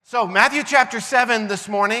So, Matthew chapter 7 this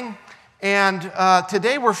morning, and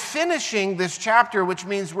today we're finishing this chapter, which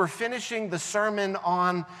means we're finishing the Sermon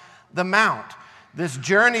on the Mount. This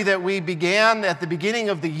journey that we began at the beginning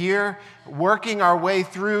of the year, working our way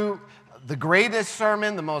through the greatest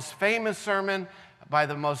sermon, the most famous sermon by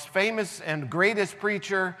the most famous and greatest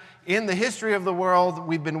preacher in the history of the world.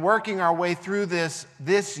 We've been working our way through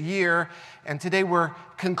this year, and today we're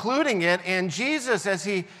concluding it. And Jesus, as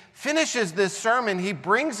he finishes this sermon, he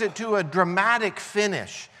brings it to a dramatic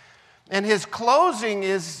finish. And his closing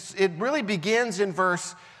it really begins in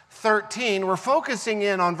verse 13. We're focusing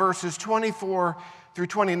in on verses 24 through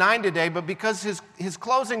 29 today, but because his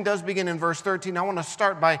closing does begin in verse 13, I want to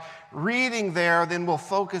start by reading there, then we'll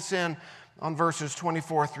focus in on verses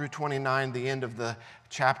 24 through 29, the end of the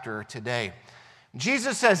chapter today.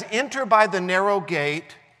 Jesus says, "Enter by the narrow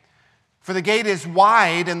gate, for the gate is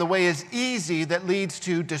wide and the way is easy that leads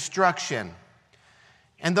to destruction.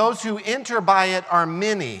 And those who enter by it are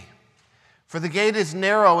many, for the gate is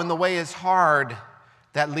narrow and the way is hard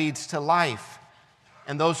that leads to life,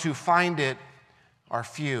 and those who find it are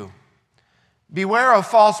few. Beware of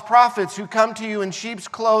false prophets who come to you in sheep's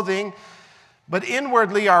clothing, but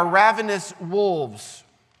inwardly are ravenous wolves.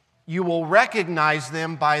 You will recognize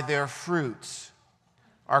them by their fruits.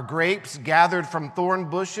 Are grapes gathered from thorn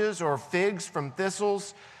bushes or figs from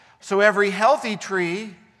thistles? So every healthy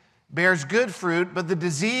tree bears good fruit, but the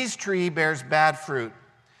diseased tree bears bad fruit.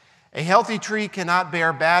 A healthy tree cannot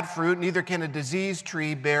bear bad fruit, neither can a diseased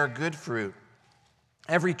tree bear good fruit.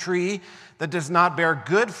 Every tree that does not bear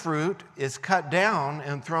good fruit is cut down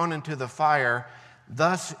and thrown into the fire.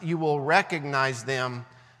 Thus you will recognize them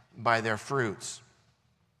by their fruits.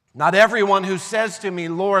 Not everyone who says to me,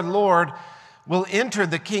 'Lord, Lord,' will enter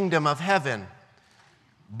the kingdom of heaven,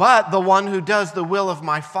 but the one who does the will of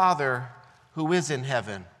my Father who is in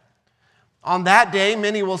heaven. On that day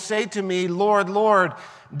many will say to me, 'Lord, Lord,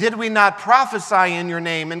 did we not prophesy in your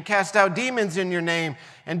name and cast out demons in your name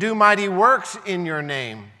and do mighty works in your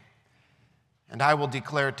name?' And I will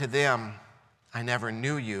declare to them, 'I never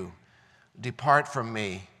knew you. Depart from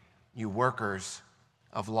me, you workers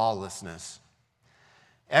of lawlessness.'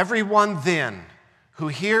 Everyone then who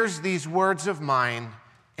hears these words of mine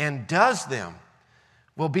and does them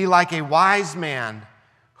will be like a wise man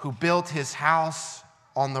who built his house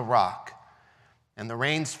on the rock. And the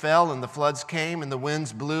rains fell, and the floods came, and the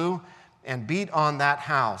winds blew and beat on that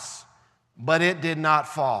house. But it did not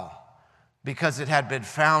fall, because it had been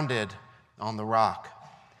founded on the rock.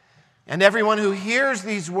 And everyone who hears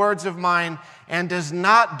these words of mine and does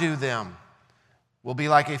not do them will be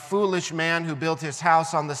like a foolish man who built his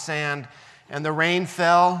house on the sand. And the rain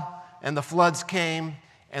fell, and the floods came,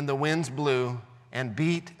 and the winds blew and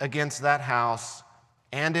beat against that house,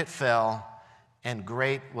 and it fell, and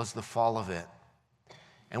great was the fall of it.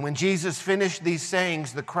 And when Jesus finished these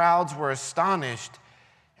sayings, the crowds were astonished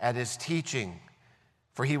at his teaching,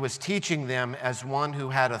 for he was teaching them as one who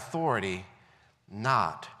had authority,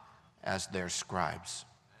 not as their scribes."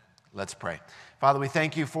 Let's pray. Father, we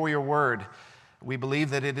thank you for your word. We believe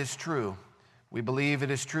that it is true. We believe it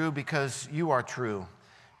is true because you are true.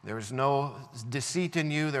 There is no deceit in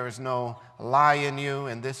you. There is no lie in you.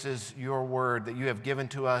 And this is your word that you have given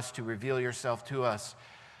to us to reveal yourself to us.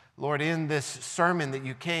 Lord, in this sermon that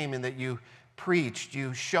you came and that you preached,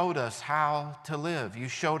 you showed us how to live. You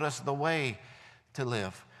showed us the way to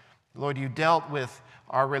live. Lord, you dealt with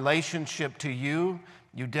our relationship to you.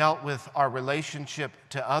 You dealt with our relationship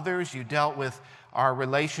to others. You dealt with our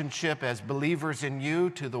relationship as believers in you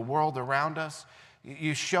to the world around us.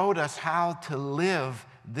 You showed us how to live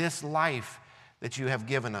this life that you have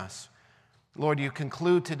given us. Lord, you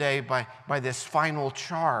conclude today by this final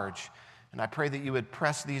charge, and I pray that you would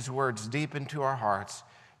press these words deep into our hearts,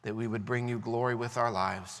 that we would bring you glory with our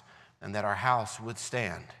lives, and that our house would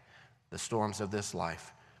stand the storms of this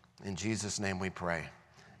life. In Jesus' name we pray.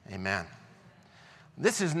 Amen.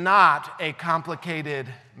 This is not a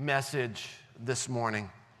complicated message this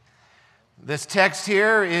morning. This text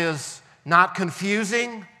here is not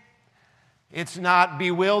confusing. It's not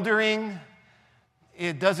bewildering.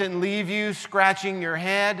 It doesn't leave you scratching your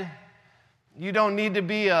head. You don't need to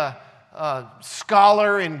be a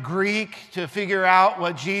scholar in Greek to figure out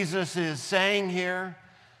what Jesus is saying here.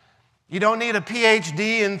 You don't need a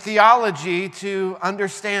PhD in theology to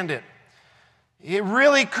understand it. It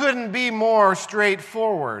really couldn't be more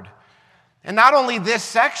straightforward. And not only this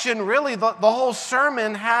section, really, the whole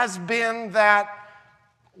sermon has been that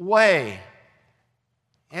way.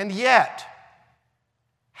 And yet,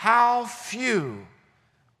 how few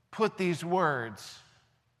put these words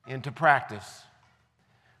into practice.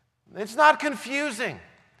 It's not confusing.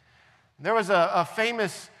 There was a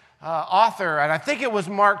famous author, and I think it was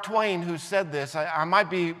Mark Twain who said this. I might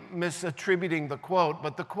be misattributing the quote,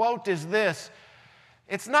 but the quote is this: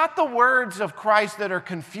 "It's not the words of Christ that are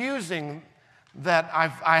confusing that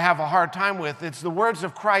I have a hard time with. It's the words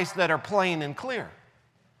of Christ that are plain and clear."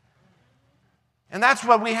 And that's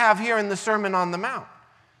what we have here in the Sermon on the Mount.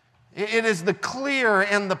 It is the clear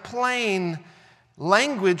and the plain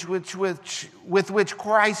language with which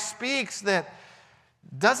Christ speaks that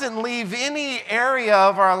doesn't leave any area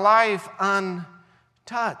of our life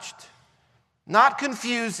untouched. Not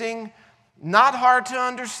confusing, not hard to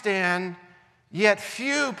understand, yet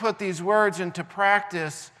few put these words into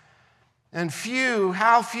practice, and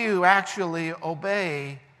how few actually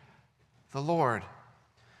obey the Lord.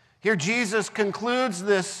 Here Jesus concludes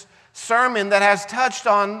this sermon that has touched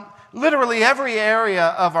on literally every area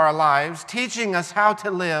of our lives, teaching us how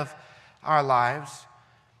to live our lives.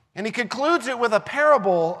 And he concludes it with a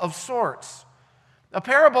parable of sorts, a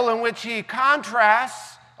parable in which he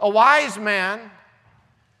contrasts a wise man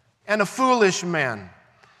and a foolish man.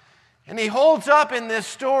 And he holds up in this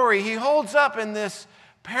story, he holds up in this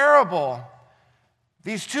parable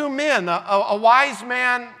these two men, a wise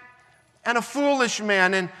man and a foolish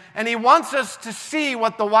man. And he wants us to see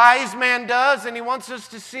what the wise man does, and he wants us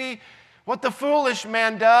to see what the foolish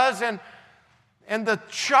man does. And the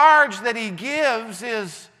charge that he gives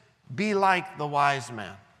is, be like the wise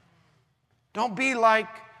man. Don't be like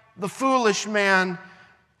the foolish man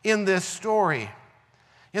in this story.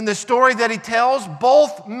 In the story that he tells,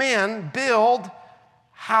 both men build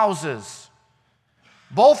houses.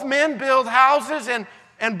 Both men build houses,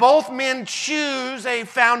 and both men choose a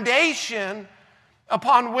foundation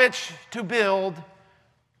upon which to build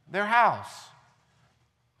their house.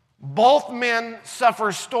 Both men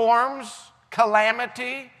suffer storms,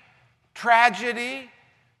 calamity, tragedy,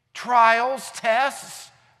 trials,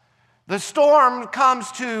 tests. The storm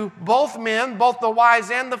comes to both men, both the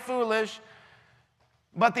wise and the foolish,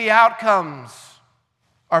 but the outcomes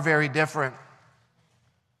are very different.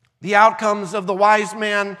 The outcomes of the wise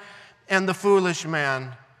man and the foolish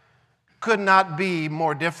man could not be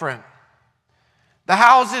more different. The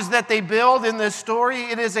houses that they build in this story,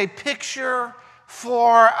 it is a picture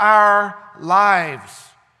for our lives.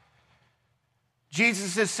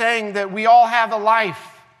 Jesus is saying that we all have a life.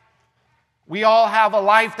 We all have a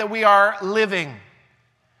life that we are living.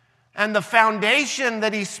 And the foundation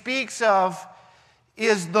that he speaks of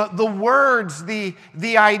is the words, the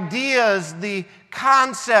ideas, the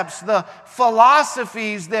concepts, the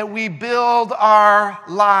philosophies that we build our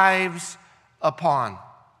lives upon.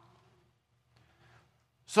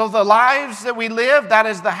 So the lives that we live, that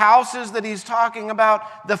is the houses that he's talking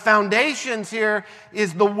about. The foundations here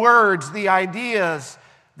is the words, the ideas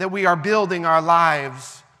that we are building our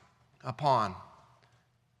lives upon.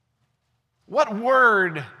 What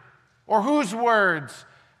word or whose words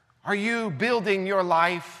are you building your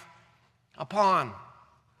life upon?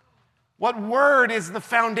 What word is the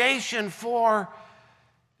foundation for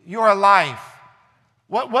your life?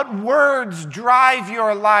 What words drive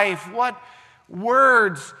your life? What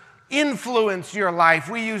words influence your life?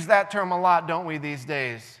 We use that term a lot, don't we, these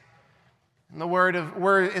days? In the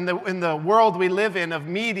world we live in of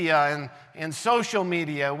media and social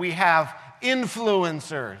media, we have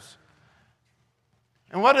influencers.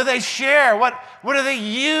 And what do they share? What do they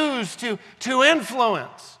use to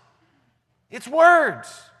influence? It's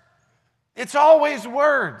words. It's always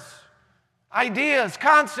words, ideas,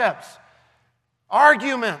 concepts,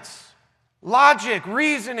 arguments, logic,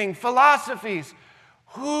 reasoning, philosophies.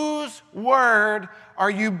 Whose word are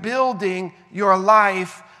you building your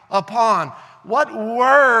life upon? What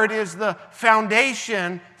word is the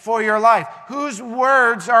foundation for your life? Whose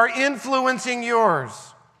words are influencing yours?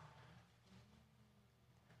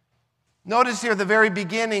 Notice here, the very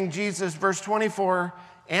beginning, Jesus, verse 24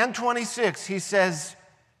 and 26, he says,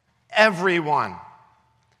 everyone.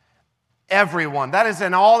 Everyone. That is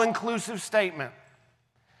an all-inclusive statement.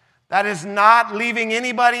 That is not leaving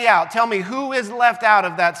anybody out. Tell me, who is left out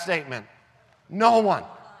of that statement? No one.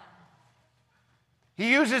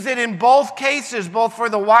 He uses it in both cases, both for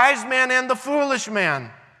the wise man and the foolish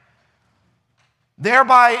man,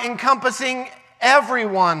 thereby encompassing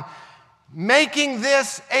everyone, making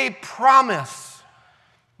this a promise,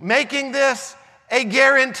 making this a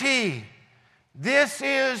guarantee. This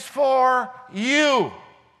is for you.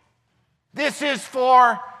 This is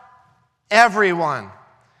for everyone.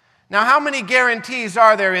 Now, how many guarantees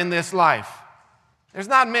are there in this life? There's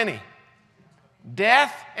not many.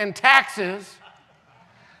 Death and taxes.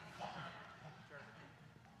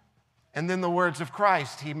 And then the words of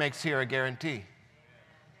Christ, he makes here a guarantee.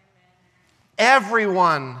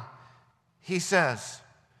 Everyone, he says.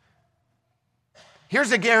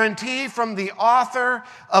 Here's a guarantee from the author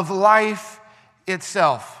of life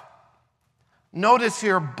itself. Notice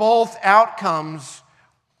here, both outcomes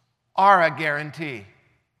are a guarantee.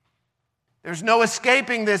 There's no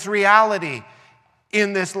escaping this reality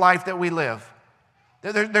in this life that we live.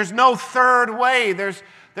 There's no third way. There's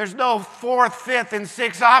no fourth, fifth, and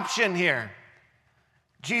sixth option here.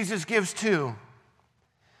 Jesus gives two.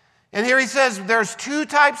 And here he says there's two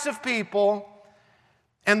types of people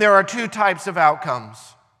and there are two types of outcomes.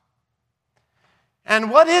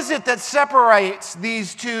 And what is it that separates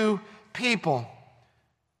these two people?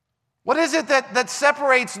 What is it that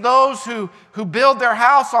separates those who build their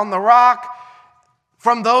house on the rock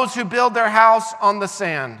from those who build their house on the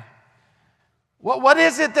sand? What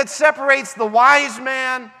is it that separates the wise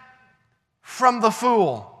man from the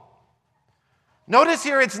fool? Notice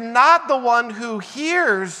here, it's not the one who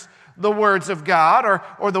hears the words of God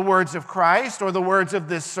or the words of Christ or the words of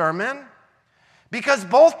this sermon, because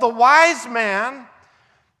both the wise man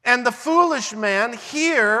and the foolish man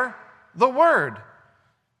hear the word.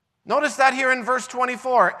 Notice that here in verse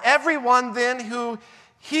 24. Everyone then who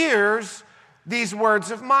hears these words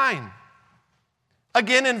of mine.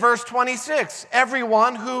 Again in verse 26,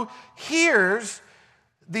 everyone who hears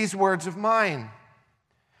these words of mine.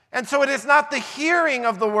 And so it is not the hearing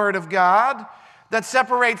of the word of God that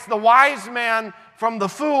separates the wise man from the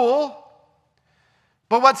fool,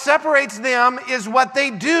 but what separates them is what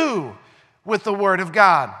they do with the word of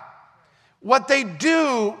God, what they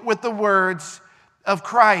do with the words of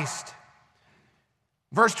Christ.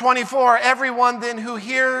 Verse 24, everyone then who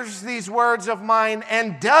hears these words of mine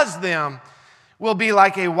and does them will be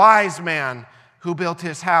like a wise man who built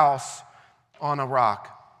his house on a rock.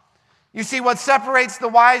 You see, what separates the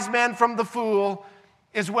wise man from the fool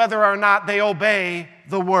is whether or not they obey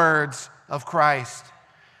the words of Christ.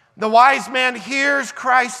 The wise man hears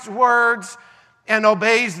Christ's words and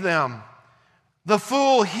obeys them. The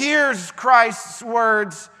fool hears Christ's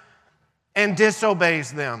words and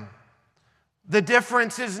disobeys them. The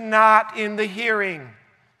difference is not in the hearing.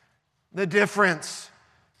 The difference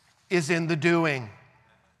is in the doing.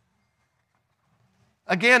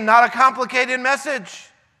 Again, not a complicated message.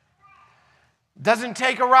 Doesn't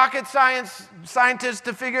take a rocket scientist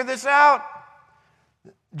to figure this out.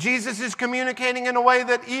 Jesus is communicating in a way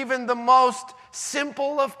that even the most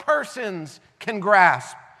simple of persons can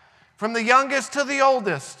grasp. From the youngest to the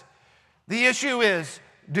oldest, the issue is,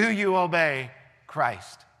 do you obey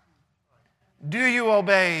Christ? Do you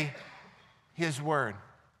obey His word?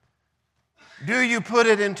 Do you put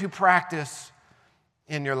it into practice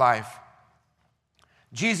in your life?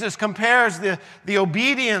 Jesus compares the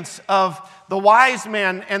obedience of the wise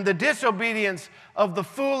man and the disobedience of the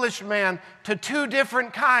foolish man to two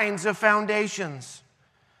different kinds of foundations.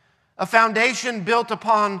 A foundation built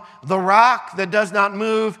upon the rock that does not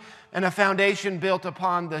move, and a foundation built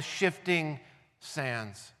upon the shifting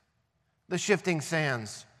sands. The shifting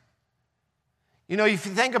sands. You know, if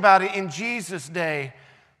you think about it, in Jesus' day,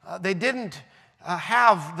 they didn't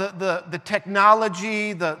have the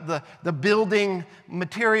technology, the building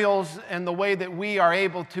materials, and the way that we are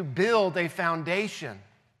able to build a foundation.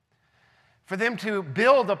 For them to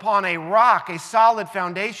build upon a rock, a solid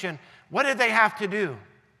foundation, what did they have to do?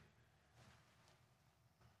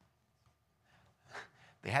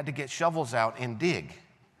 They had to get shovels out and dig,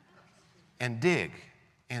 and dig,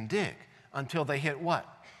 and dig, until they hit what?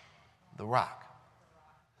 The rock.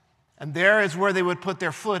 And there is where they would put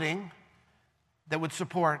their footing that would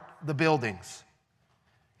support the buildings.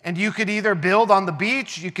 And you could either build on the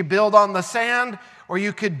beach, you could build on the sand, or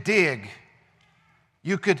you could dig.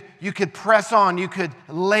 You could press on, you could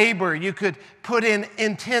labor, you could put in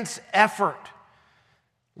intense effort.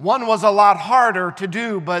 One was a lot harder to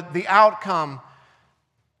do, but the outcome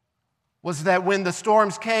was that when the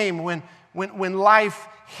storms came, when life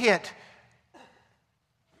hit,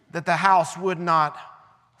 that the house would not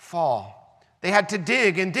fall. They had to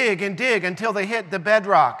dig and dig and dig until they hit the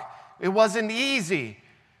bedrock. It wasn't easy.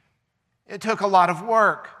 It took a lot of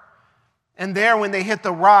work. And there, when they hit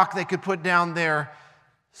the rock, they could put down their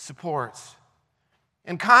supports.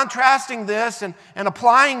 And contrasting this and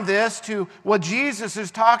applying this to what Jesus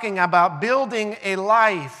is talking about, building a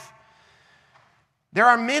life, there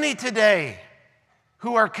are many today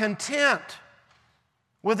who are content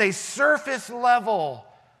with a surface level,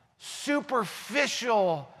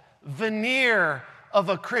 superficial veneer of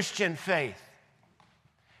a Christian faith.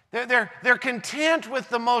 They're content with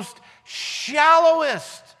the most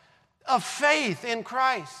shallowest of faith in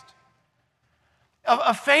Christ.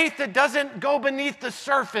 A faith that doesn't go beneath the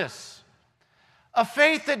surface. A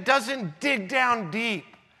faith that doesn't dig down deep.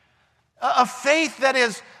 A faith that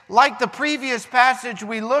is like the previous passage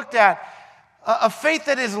we looked at, a faith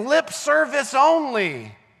that is lip service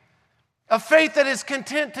only, a faith that is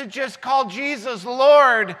content to just call Jesus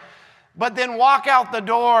Lord, but then walk out the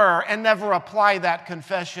door and never apply that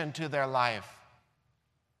confession to their life.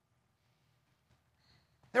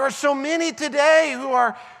 There are so many today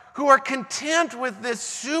who are content with this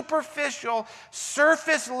superficial,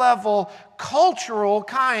 surface level, cultural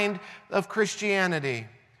kind of Christianity.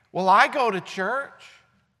 Well, I go to church.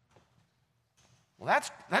 Well,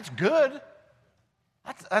 that's good.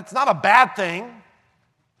 That's not a bad thing.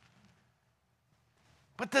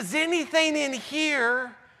 But does anything in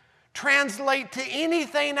here translate to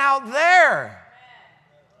anything out there?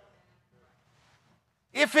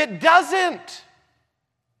 If it doesn't,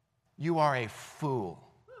 you are a fool,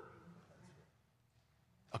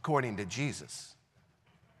 according to Jesus.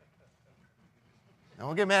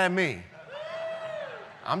 Don't get mad at me.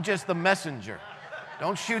 I'm just the messenger.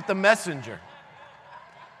 Don't shoot the messenger.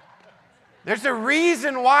 There's a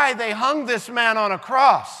reason why they hung this man on a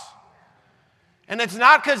cross. And it's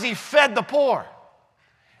not because he fed the poor.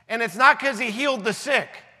 And it's not because he healed the sick.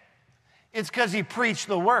 It's because he preached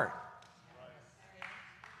the word.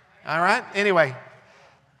 All right? Anyway,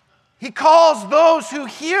 he calls those who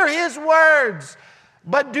hear his words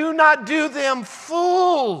but do not do them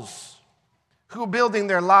fools, who are building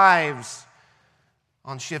their lives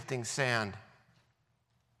on shifting sand.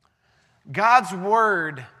 God's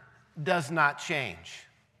word does not change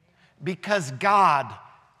because God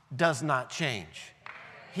does not change.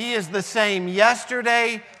 He is the same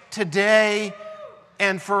yesterday, today,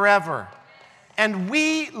 and forever. And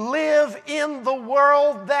we live in the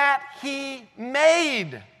world that he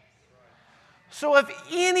made. So if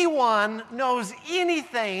anyone knows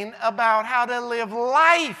anything about how to live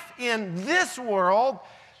life in this world,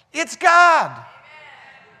 it's God,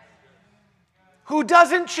 who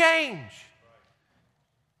doesn't change.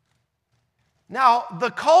 Now, the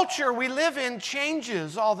culture we live in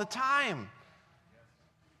changes all the time.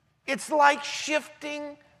 It's like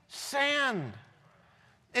shifting sand.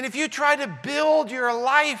 And if you try to build your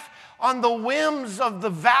life on the whims of the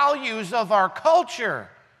values of our culture,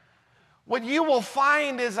 what you will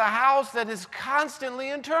find is a house that is constantly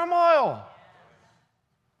in turmoil.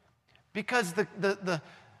 Because the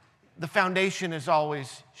foundation is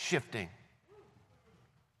always shifting.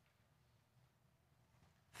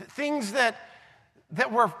 Things that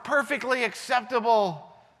were perfectly acceptable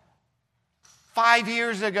 5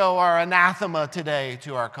 years ago are anathema today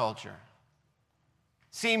to our culture.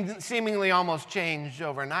 Seemingly almost changed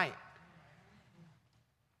overnight.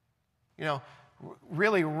 You know,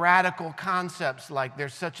 really radical concepts like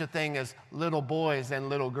there's such a thing as little boys and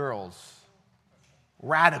little girls.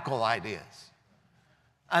 Radical ideas.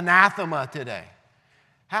 Anathema today.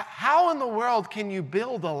 How in the world can you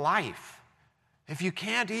build a life if you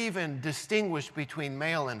can't even distinguish between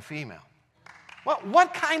male and female?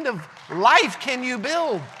 What kind of life can you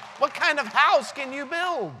build? What kind of house can you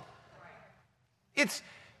build? It's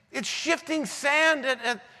shifting sand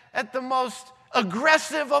at the most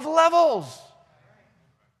aggressive of levels.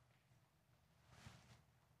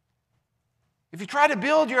 If you try to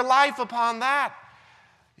build your life upon that,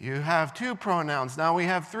 you have 2 pronouns. Now we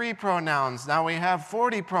have 3 pronouns. Now we have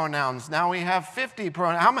 40 pronouns. Now we have 50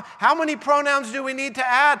 pronouns. How many pronouns do we need to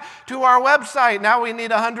add to our website? Now we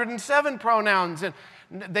need 107 pronouns. And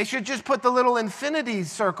they should just put the little infinity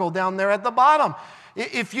circle down there at the bottom.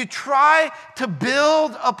 If you try to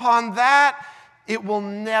build upon that, it will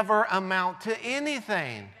never amount to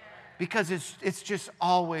anything because it's just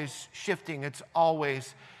always shifting. It's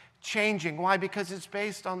always changing. Why? Because it's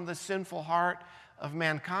based on the sinful heart of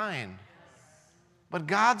mankind. But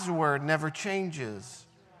God's word never changes.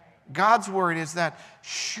 God's word is that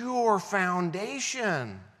sure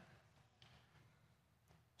foundation.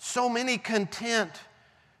 So many content,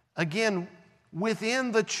 again,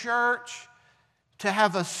 within the church to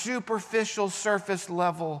have a superficial, surface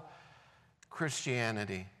level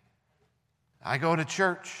Christianity. I go to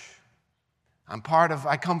church.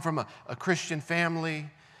 I come from a Christian family.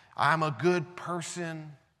 I'm a good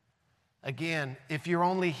person. Again, if you're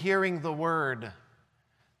only hearing the word,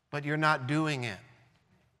 but you're not doing it,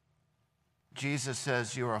 Jesus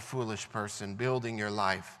says you're a foolish person building your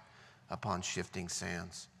life upon shifting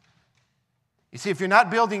sands. You see, if you're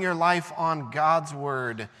not building your life on God's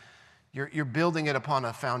word, you're building it upon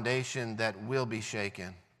a foundation that will be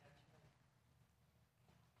shaken.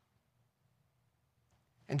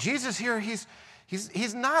 And Jesus here,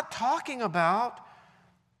 he's not talking about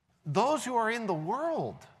those who are in the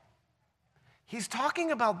world. He's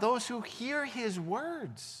talking about those who hear his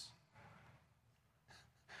words.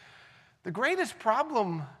 The greatest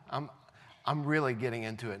problem, I'm really getting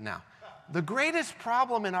into it now. The greatest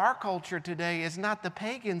problem in our culture today is not the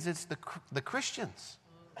pagans, it's the Christians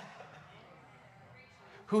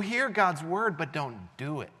who hear God's word but don't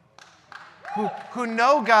do it, who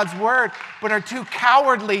know God's word but are too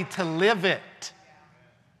cowardly to live it.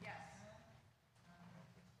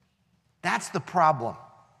 That's the problem,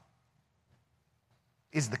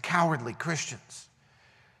 is the cowardly Christians,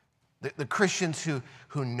 the Christians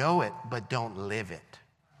who know it but don't live it.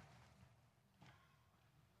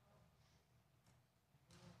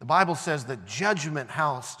 The Bible says that judgment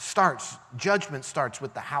starts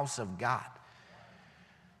with the house of God.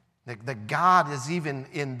 That God is, even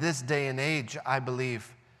in this day and age, I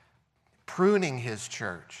believe, pruning his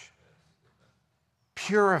church,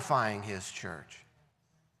 purifying his church.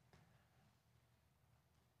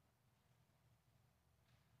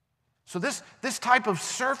 So this type of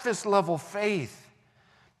surface level faith,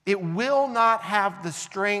 it will not have the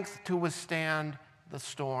strength to withstand the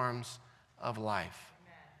storms of life.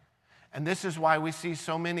 And this is why we see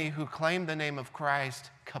so many who claim the name of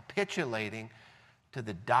Christ capitulating to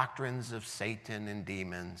the doctrines of Satan and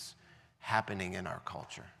demons happening in our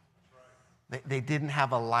culture. They didn't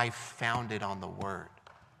have a life founded on the Word.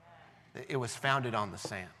 It was founded on the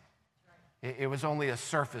sand. It was only a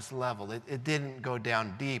surface level. It didn't go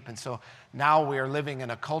down deep. And so now we are living in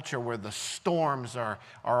a culture where the storms are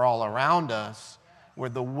all around us, where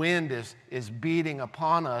the wind is beating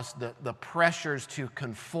upon us, the pressures to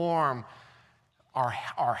conform are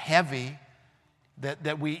heavy,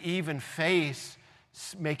 that we even face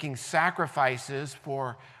making sacrifices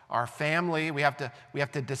for our family. We have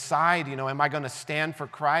to decide, am I going to stand for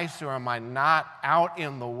Christ or am I not, out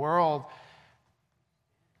in the world,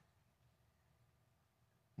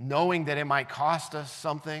 knowing that it might cost us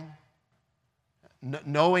something,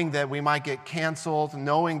 knowing that we might get canceled,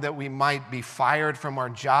 knowing that we might be fired from our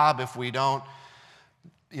job if we don't,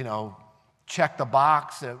 check the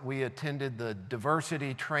box that we attended the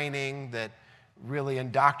diversity training that really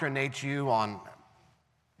indoctrinates you on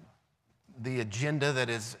the agenda that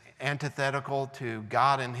is antithetical to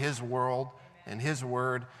God and his world and his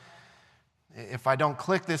word. If I don't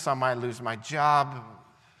click this, I might lose my job.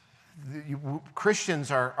 Christians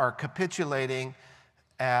are capitulating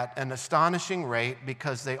at an astonishing rate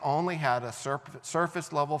because they only had a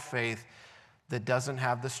surface level faith that doesn't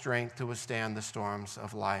have the strength to withstand the storms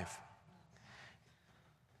of life.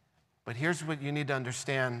 But here's what you need to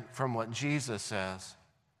understand from what Jesus says.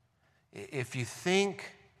 If you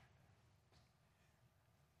think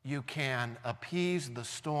you can appease the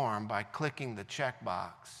storm by clicking the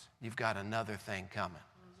checkbox, you've got another thing coming.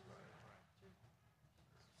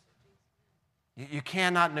 You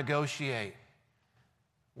cannot negotiate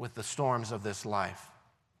with the storms of this life.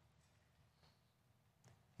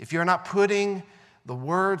 If you're not putting the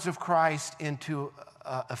words of Christ into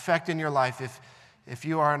effect in your life, if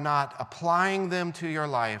you are not applying them to your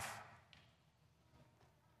life,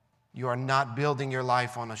 you are not building your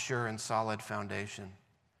life on a sure and solid foundation.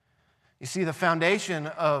 You see, the foundation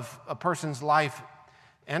of a person's life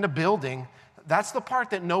and a building, that's the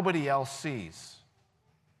part that nobody else sees.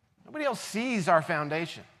 Nobody else sees our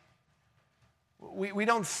foundation. We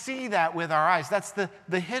don't see that with our eyes. That's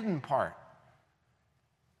the hidden part.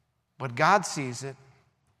 But God sees it,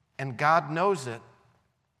 and God knows it,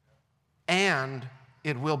 and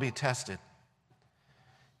it will be tested.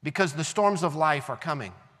 Because the storms of life are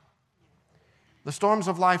coming. The storms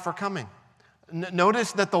of life are coming.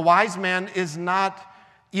 Notice that the wise man is not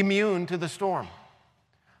immune to the storm.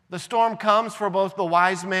 The storm comes for both the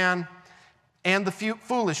wise man and the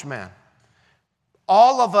foolish man.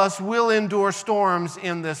 All of us will endure storms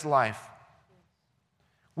in this life.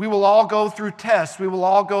 We will all go through tests. We will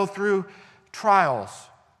all go through trials.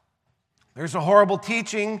 There's a horrible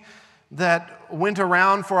teaching that went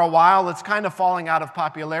around for a while. It's kind of falling out of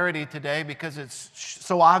popularity today because it's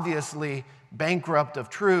so obviously bankrupt of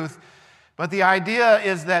truth. But the idea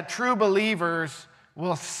is that true believers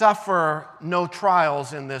will suffer no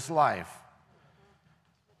trials in this life.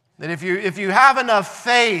 That if you have enough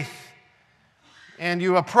faith and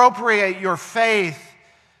you appropriate your faith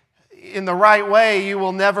in the right way, you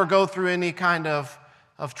will never go through any kind of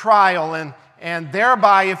trial. And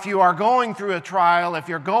thereby, if you are going through a trial, if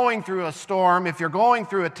you're going through a storm, if you're going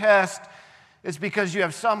through a test, it's because you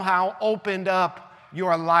have somehow opened up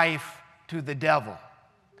your life to the devil.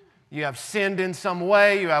 You have sinned in some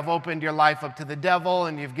way, you have opened your life up to the devil,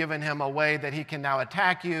 and you've given him a way that he can now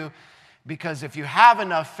attack you. Because if you have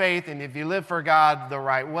enough faith and if you live for God the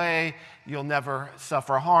right way, you'll never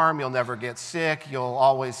suffer harm, you'll never get sick, you'll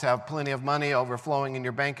always have plenty of money overflowing in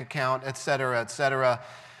your bank account, etc., etc.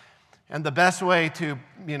 And the best way to,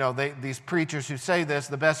 these preachers who say this,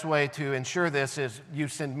 the best way to ensure this is you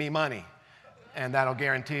send me money. And that'll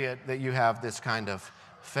guarantee it that you have this kind of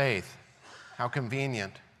faith. How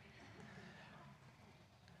convenient.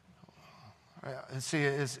 See,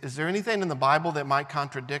 is there anything in the Bible that might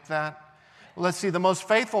contradict that? Well, let's see, the most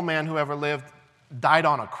faithful man who ever lived died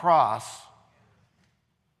on a cross.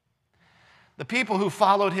 The people who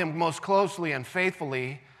followed him most closely and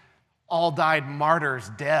faithfully all died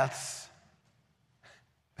martyrs' deaths.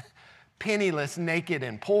 Penniless, naked,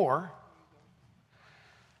 and poor.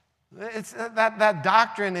 That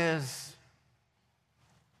doctrine is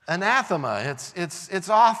anathema. It's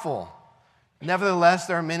awful. Nevertheless,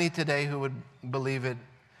 there are many today who would believe it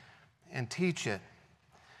and teach it.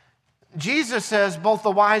 Jesus says both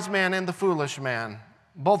the wise man and the foolish man,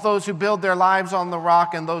 both those who build their lives on the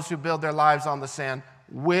rock and those who build their lives on the sand,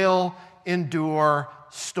 will endure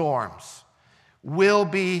storms, will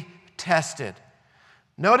be tested.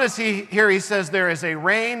 Notice here he says there is a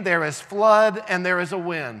rain, there is flood, and there is a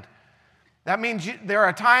wind. That means there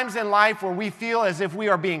are times in life where we feel as if we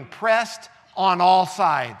are being pressed on all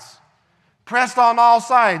sides. Pressed on all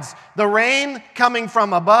sides. The rain coming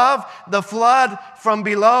from above, the flood from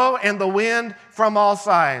below, and the wind from all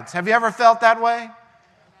sides. Have you ever felt that way?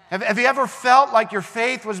 Have you ever felt like your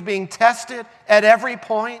faith was being tested at every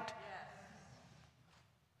point?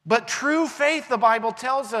 But true faith, the Bible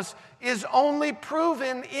tells us, is only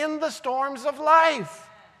proven in the storms of life.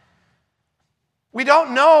 We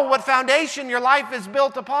don't know what foundation your life is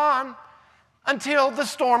built upon until the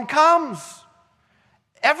storm comes.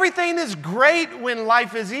 Everything is great when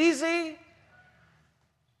life is easy.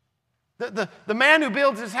 The man who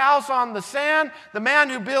builds his house on the sand, the man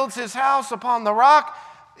who builds his house upon the rock,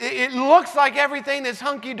 it looks like everything is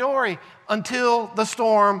hunky-dory until the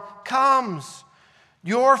storm comes.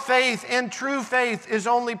 Your faith and true faith is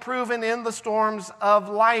only proven in the storms of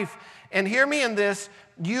life. And hear me in this,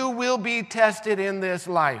 you will be tested in this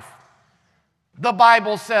life. The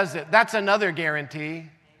Bible says it. That's another guarantee. Amen.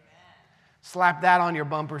 Slap that on your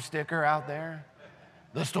bumper sticker out there.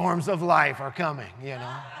 The storms of life are coming,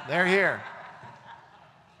 They're here.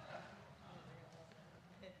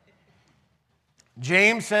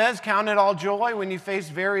 James says, count it all joy when you face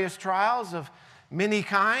various trials of many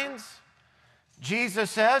kinds.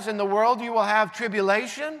 Jesus says, in the world you will have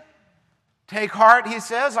tribulation. Take heart, he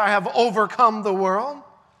says, I have overcome the world.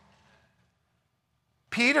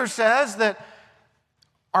 Peter says that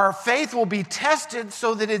our faith will be tested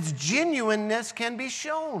so that its genuineness can be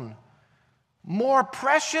shown. More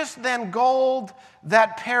precious than gold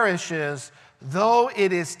that perishes, though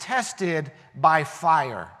it is tested by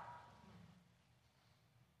fire.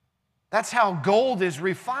 That's how gold is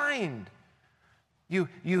refined. You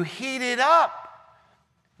heat it up,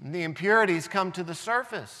 and the impurities come to the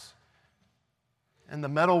surface. And the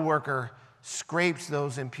metal worker scrapes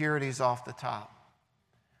those impurities off the top.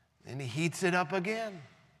 And he heats it up again.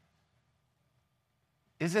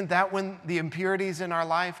 Isn't that when the impurities in our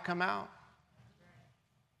life come out?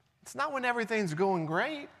 It's not when everything's going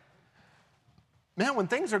great. Man, when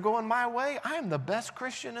things are going my way, I am the best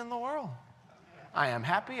Christian in the world. I am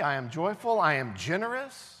happy, I am joyful, I am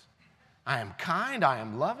generous, I am kind, I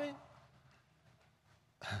am loving.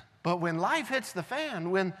 But when life hits the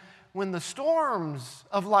fan, when the storms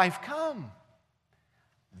of life come,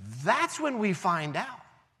 that's when we find out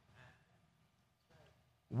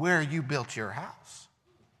where you built your house.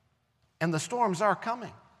 And the storms are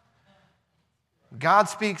coming. God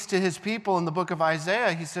speaks to his people in the book of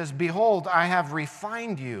Isaiah. He says, behold, I have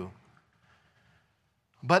refined you.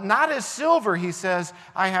 But not as silver, he says,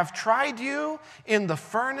 I have tried you in the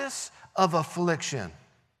furnace of affliction.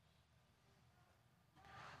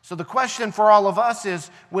 So the question for all of us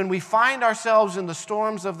is, when we find ourselves in the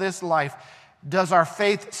storms of this life, does our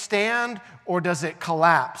faith stand or does it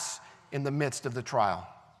collapse in the midst of the trial?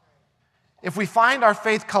 If we find our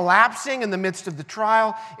faith collapsing in the midst of the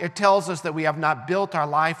trial, it tells us that we have not built our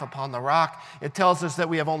life upon the rock. It tells us that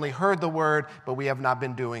we have only heard the word, but we have not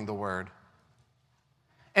been doing the word.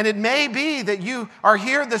 And it may be that you are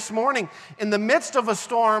here this morning in the midst of a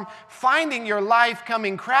storm, finding your life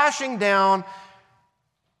coming crashing down,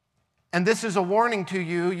 and this is a warning to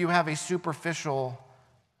you, you have a superficial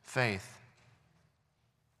faith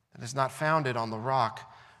that is not founded on the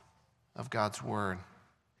rock of God's word.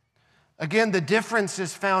 Again, the difference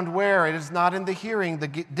is found where? It is not in the hearing. The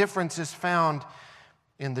difference is found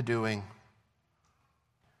in the doing.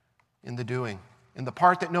 In the doing. In the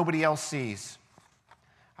part that nobody else sees.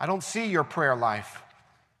 I don't see your prayer life.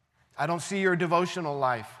 I don't see your devotional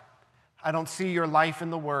life. I don't see your life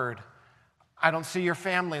in the Word. I don't see your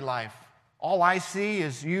family life. All I see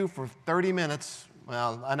is you for 30 minutes,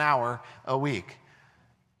 well, an hour a week.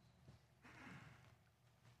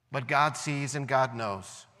 But God sees and God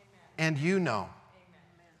knows. And you know.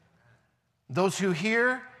 Those who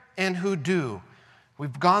hear and who do.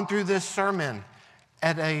 We've gone through this sermon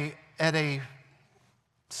at a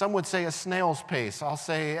some would say a snail's pace. I'll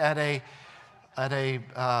say at a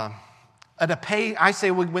pace. I say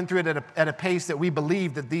we went through it at a pace that we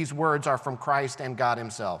believe that these words are from Christ and God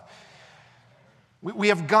Himself. We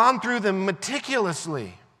have gone through them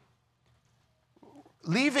meticulously,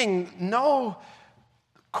 leaving no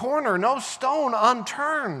corner, no stone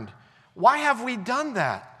unturned. Why have we done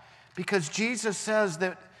that? Because Jesus says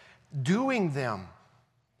that doing them,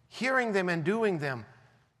 hearing them and doing them,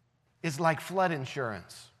 is like flood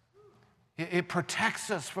insurance. It protects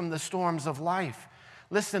us from the storms of life.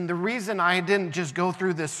 Listen, the reason I didn't just go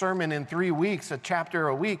through this sermon in 3 weeks, a chapter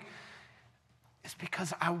a week, is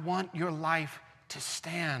because I want your life to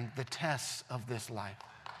stand the tests of this life.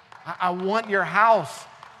 I want your house.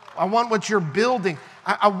 I want what you're building.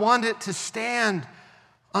 I want it to stand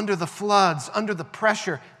under the floods, under the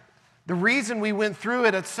pressure. The reason we went through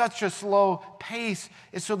it at such a slow pace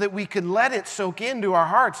is so that we could let it soak into our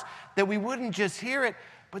hearts, that we wouldn't just hear it,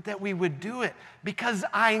 but that we would do it. Because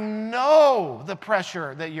I know the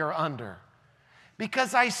pressure that you're under.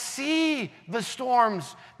 Because I see the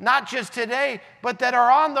storms, not just today, but that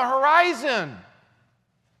are on the horizon.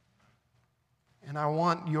 And I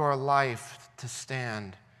want your life to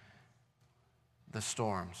stand the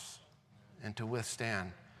storms and to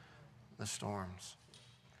withstand the storms.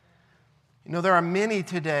 You know, there are many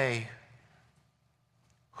today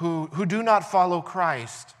who do not follow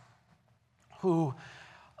Christ, who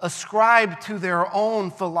ascribe to their own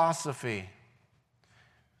philosophy.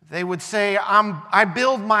 They would say, I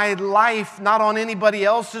build my life not on anybody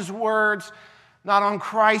else's words, not on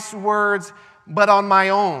Christ's words, but on my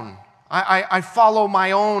own. I follow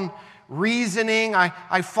my own reasoning.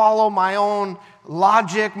 I follow my own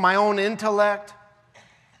logic, my own intellect.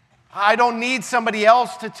 I don't need somebody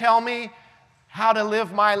else to tell me how to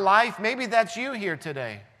live my life. Maybe that's you here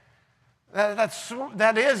today.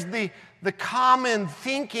 That is the common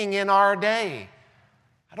thinking in our day.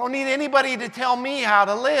 I don't need anybody to tell me how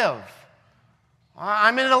to live.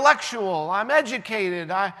 I'm intellectual. I'm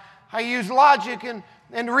educated. I use logic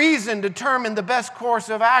and reason to determine the best course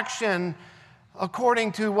of action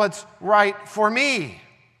according to what's right for me.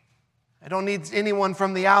 I don't need anyone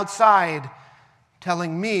from the outside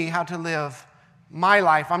telling me how to live my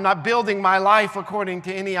life. I'm not building my life according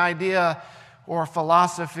to any idea or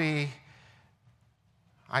philosophy.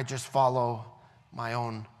 I just follow my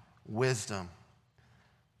own wisdom.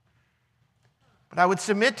 But I would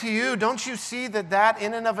submit to you, don't you see that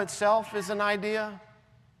in and of itself is an idea?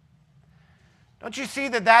 Don't you see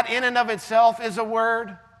that in and of itself is a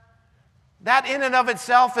word? That in and of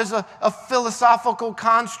itself is a philosophical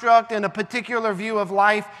construct and a particular view of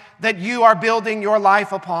life that you are building your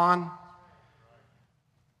life upon.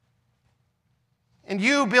 And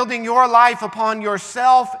you building your life upon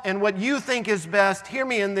yourself and what you think is best, hear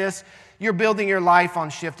me in this, you're building your life on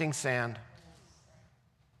shifting sand.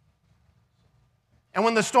 And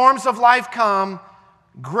when the storms of life come,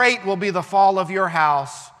 great will be the fall of your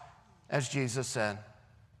house, as Jesus said.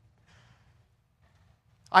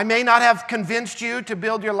 I may not have convinced you to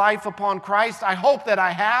build your life upon Christ. I hope that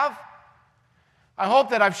I have. I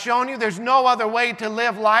hope that I've shown you there's no other way to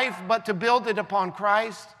live life but to build it upon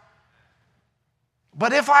Christ.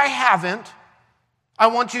 But if I haven't, I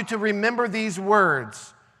want you to remember these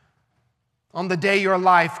words on the day your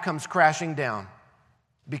life comes crashing down,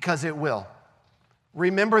 because it will.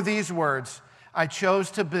 Remember these words: I chose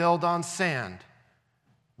to build on sand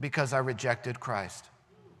because I rejected Christ.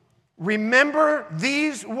 Remember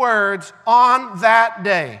these words on that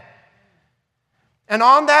day. And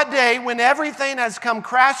on that day, when everything has come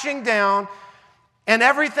crashing down and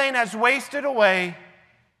everything has wasted away,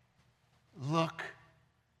 look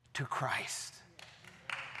to Christ.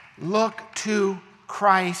 Look to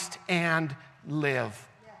Christ and live.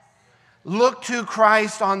 Look to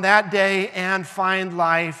Christ on that day and find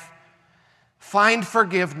life, find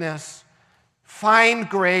forgiveness, find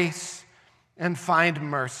grace, and find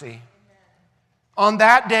mercy. On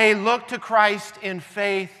that day, look to Christ in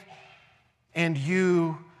faith, and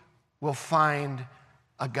you will find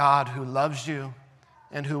a God who loves you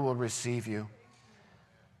and who will receive you.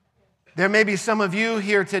 There may be some of you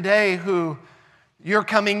here today who you're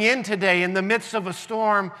coming in today in the midst of a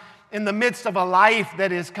storm, in the midst of a life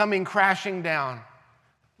that is coming crashing down.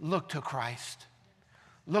 Look to Christ.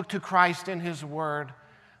 Look to Christ in His Word.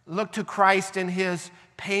 Look to Christ in His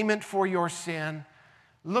payment for your sin.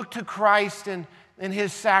 Look to Christ and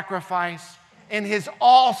his sacrifice, and his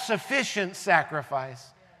all-sufficient sacrifice.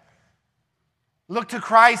 Look to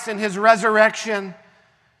Christ and his resurrection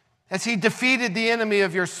as he defeated the enemy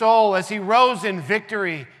of your soul, as he rose in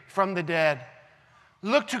victory from the dead.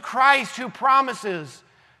 Look to Christ who promises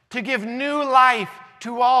to give new life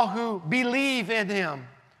to all who believe in him,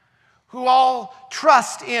 who all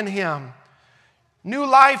trust in him. New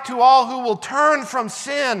life to all who will turn from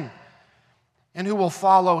sin and who will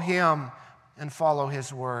follow him and follow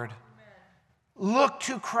his word. Look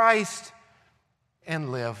to Christ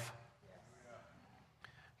and live.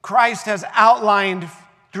 Christ has outlined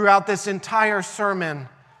throughout this entire sermon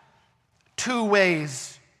 2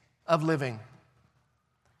 ways of living,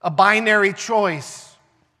 a binary choice.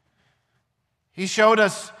 He showed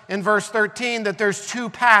us in verse 13 that there's 2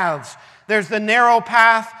 paths. There's the narrow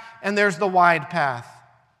path and there's the wide path.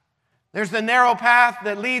 There's the narrow path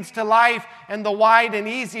that leads to life and the wide and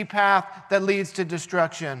easy path that leads to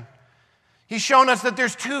destruction. He's shown us that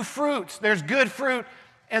there's 2 fruits. There's good fruit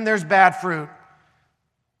and there's bad fruit.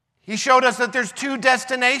 He showed us that there's 2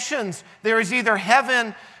 destinations. There is either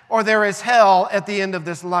heaven or there is hell at the end of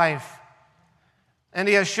this life. And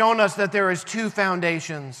he has shown us that there is 2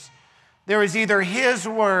 foundations. There is either his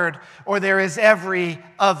word or there is every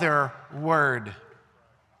other word,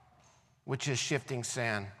 which is shifting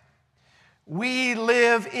sand. We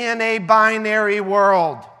live in a binary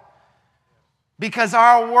world because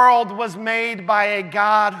our world was made by a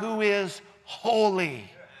God who is holy.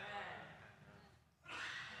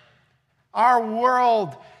 Our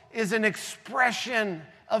world is an expression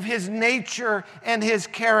of his nature and his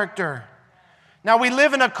character. Now, we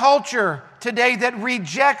live in a culture today that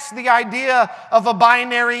rejects the idea of a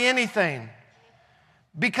binary anything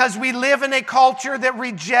because we live in a culture that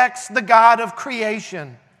rejects the God of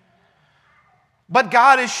creation. But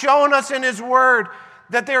God has shown us in his word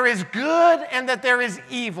that there is good and that there is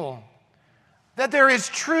evil, that there is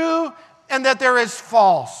true and that there is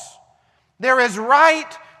false. There is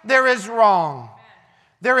right, there is wrong.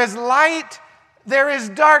 There is light, there is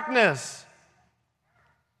darkness.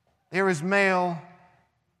 There is male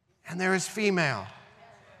and there is female.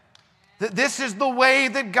 This is the way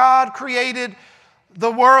that God created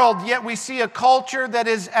the world, yet we see a culture that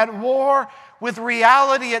is at war with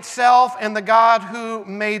reality itself and the God who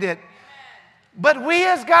made it. But we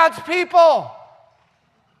as God's people,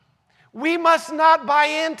 we must not buy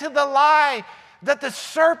into the lie that the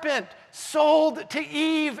serpent sold to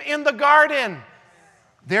Eve in the garden.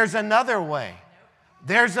 There's another way.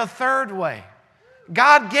 There's a third way.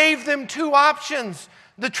 God gave them 2 options,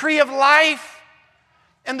 the tree of life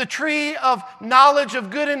and the tree of knowledge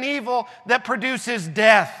of good and evil that produces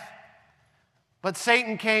death. But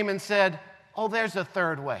Satan came and said, oh, there's a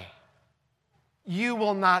third way. You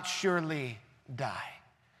will not surely die.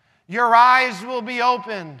 Your eyes will be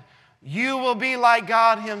opened. You will be like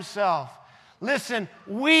God himself. Listen,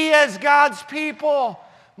 we as God's people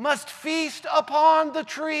must feast upon the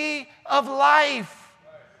tree of life.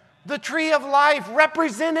 The tree of life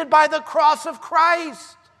represented by the cross of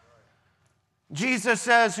Christ. Jesus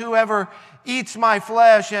says, whoever eats my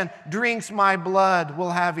flesh and drinks my blood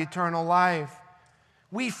will have eternal life.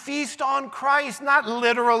 We feast on Christ, not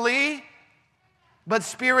literally, but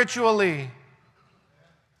spiritually.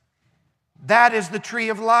 That is the tree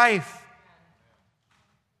of life.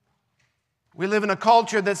 We live in a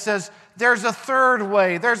culture that says there's a third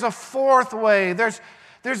way, there's a fourth way,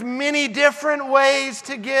 there's many different ways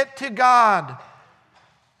to get to God.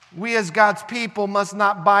 We as God's people must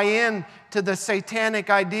not buy in to the satanic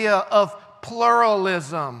idea of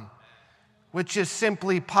pluralism, which is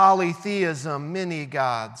simply polytheism, many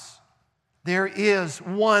gods. There is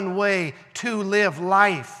one way to live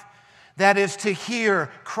life, that is to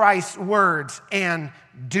hear Christ's words and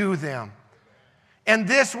do them. And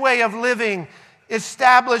this way of living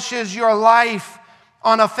establishes your life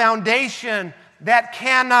on a foundation that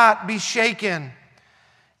cannot be shaken.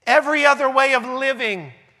 Every other way of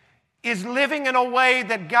living is living in a way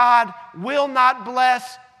that God will not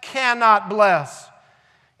bless, cannot bless.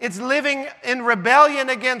 It's living in rebellion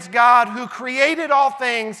against God who created all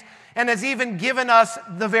things and has even given us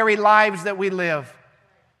the very lives that we live.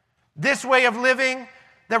 This way of living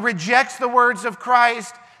that rejects the words of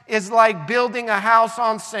Christ is like building a house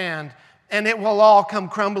on sand, and it will all come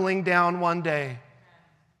crumbling down one day.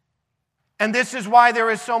 And this is why there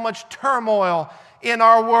is so much turmoil in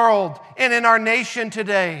our world and in our nation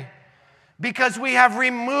today, because we have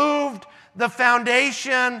removed the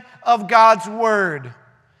foundation of God's word.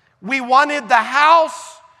 We wanted the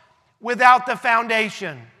house without the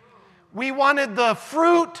foundation. We wanted the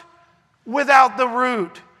fruit without the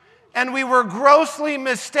root. And we were grossly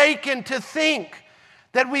mistaken to think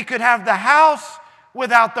that we could have the house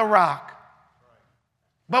without the rock.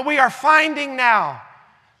 But we are finding now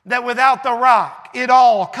that without the rock, it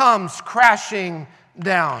all comes crashing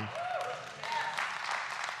down.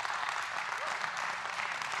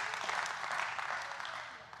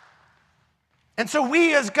 And so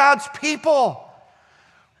we as God's people,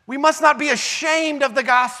 we must not be ashamed of the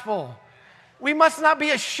gospel. We must not be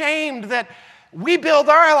ashamed that we build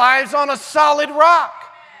our lives on a solid rock,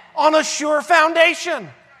 on a sure foundation.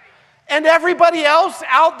 And everybody else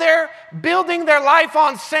out there building their life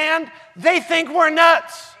on sand, they think we're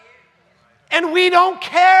nuts. And we don't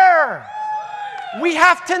care. We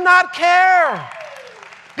have to not care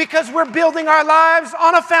because we're building our lives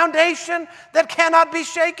on a foundation that cannot be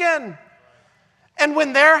shaken. And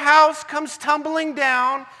when their house comes tumbling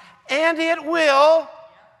down, and it will,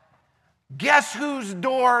 guess whose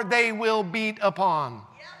door they will beat upon?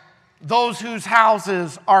 Those whose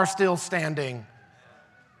houses are still standing.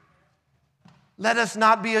 Let us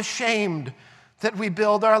not be ashamed that we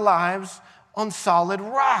build our lives on solid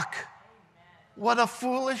rock. What a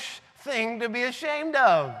foolish thing to be ashamed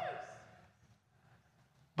of.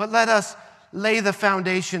 But let us lay the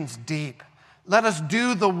foundations deep. Let us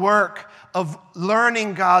do the work of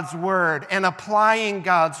learning God's word and applying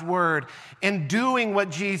God's word and doing what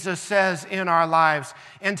Jesus says in our lives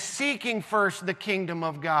and seeking first the kingdom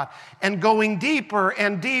of God and going deeper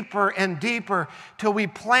and deeper and deeper till we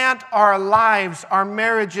plant our lives, our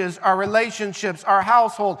marriages, our relationships, our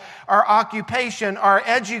household, our occupation, our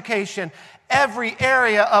education, every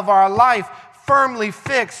area of our life firmly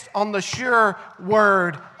fixed on the sure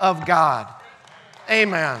word of God.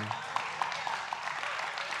 Amen.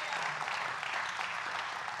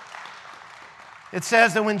 It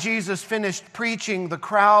says that when Jesus finished preaching, the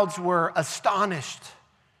crowds were astonished.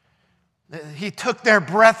 He took their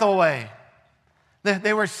breath away.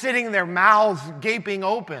 They were sitting there, mouths gaping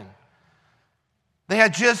open. They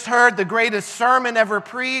had just heard the greatest sermon ever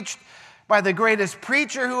preached by the greatest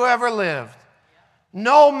preacher who ever lived.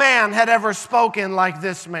 No man had ever spoken like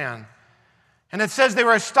this man. And it says they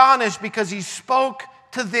were astonished because he spoke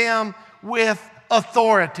to them with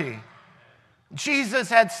authority. Jesus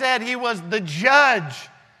had said he was the judge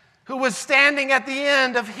who was standing at the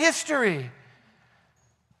end of history.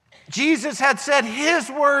 Jesus had said his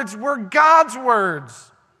words were God's words.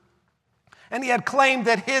 And he had claimed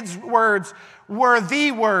that his words were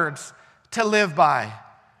the words to live by.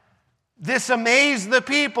 This amazed the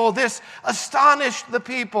people. This astonished the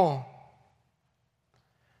people.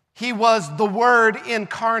 He was the Word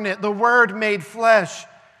incarnate, the Word made flesh,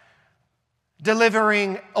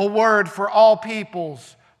 delivering a word for all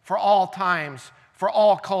peoples, for all times, for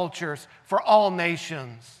all cultures, for all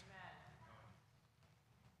nations.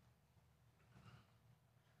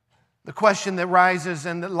 The question that rises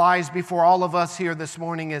and that lies before all of us here this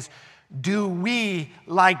morning is, do we,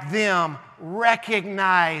 like them,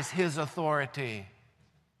 recognize his authority?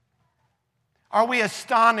 Are we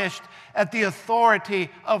astonished at the authority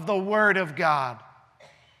of the Word of God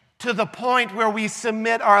to the point where we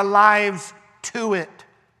submit our lives to it,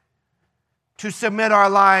 to submit our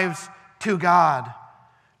lives to God?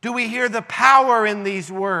 Do we hear the power in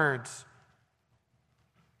these words?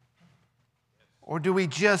 Or do we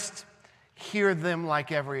just hear them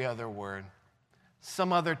like every other word?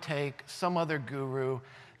 Some other take, some other guru.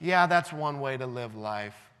 Yeah, that's one way to live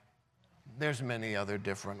life. There's many other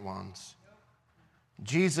different ones.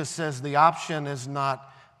 Jesus says the option is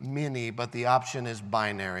not many, but the option is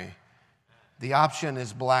binary. The option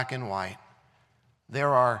is black and white.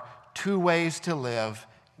 There are two ways to live.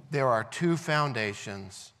 There are two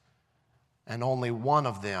foundations, and only one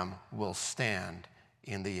of them will stand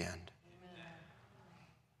in the end.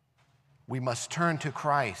 We must turn to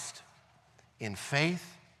Christ in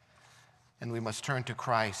faith, and we must turn to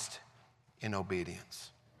Christ in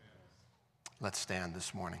obedience. Let's stand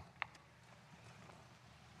this morning.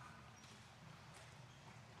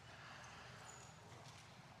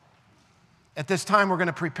 At this time, we're going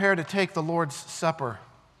to prepare to take the Lord's Supper.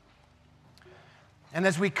 And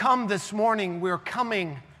as we come this morning, we're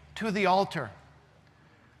coming to the altar.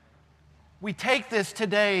 We take this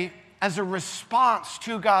today as a response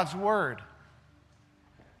to God's Word.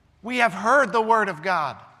 We have heard the Word of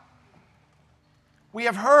God. We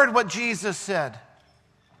have heard what Jesus said.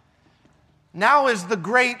 Now is the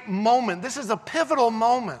great moment. This is a pivotal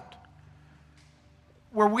moment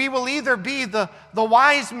where we will either be the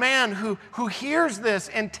wise man who hears this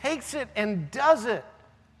and takes it and does it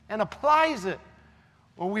and applies it,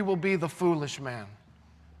 or we will be the foolish man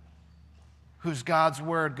whose God's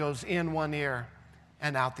word goes in one ear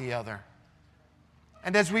and out the other.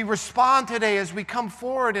 And as we respond today, as we come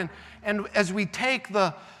forward and as we take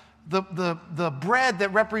the bread that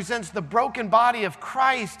represents the broken body of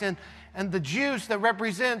Christ and the juice that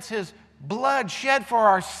represents his blood shed for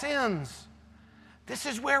our sins, this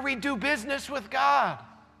is where we do business with God.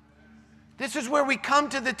 This is where we come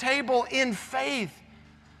to the table in faith,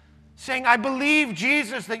 saying, I believe,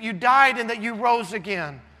 Jesus, that you died and that you rose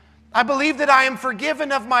again. I believe that I am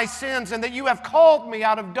forgiven of my sins and that you have called me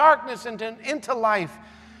out of darkness into life.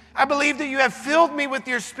 I believe that you have filled me with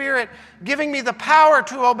your Spirit, giving me the power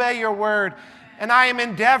to obey your word. And I am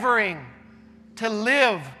endeavoring to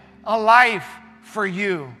live a life for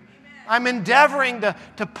you. I'm endeavoring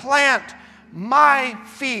to plant my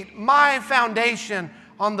feet, my foundation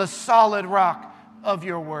on the solid rock of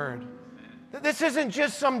your word. This isn't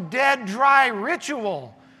just some dead, dry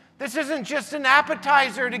ritual. This isn't just an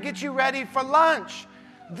appetizer to get you ready for lunch.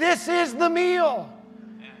 This is the meal.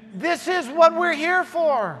 This is what we're here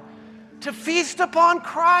for, to feast upon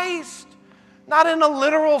Christ, not in a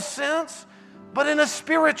literal sense, but in a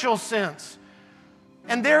spiritual sense.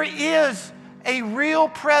 And there is a real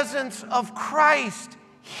presence of Christ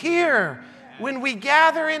here when we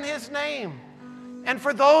gather in his name. And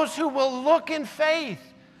for those who will look in faith,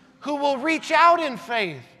 who will reach out in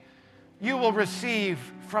faith, you will receive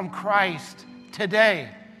from Christ today.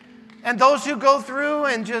 And those who go through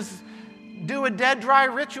and just do a dead, dry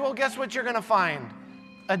ritual, guess what you're going to find?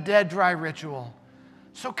 A dead, dry ritual.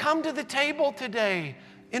 So come to the table today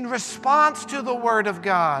in response to the Word of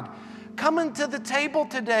God. Come into the table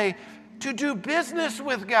today to do business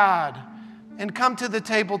with God. And come to the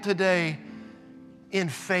table today in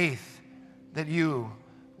faith that you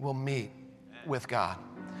will meet with God.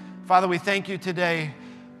 Father, we thank you today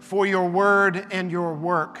for your word and your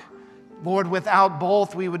work. Lord, without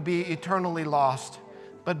both, we would be eternally lost.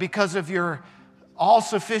 But because of your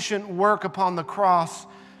all-sufficient work upon the cross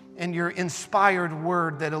and your inspired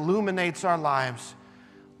word that illuminates our lives,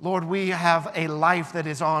 Lord, we have a life that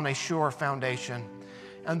is on a sure foundation.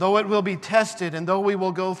 And though it will be tested and though we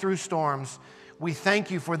will go through storms, we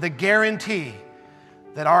thank you for the guarantee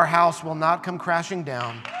that our house will not come crashing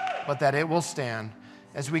down, but that it will stand.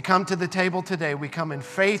 As we come to the table today, we come in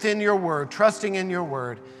faith in your word, trusting in your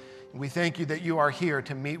word. We thank you that you are here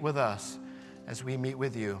to meet with us as we meet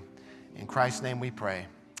with you. In Christ's name we pray.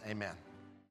 Amen.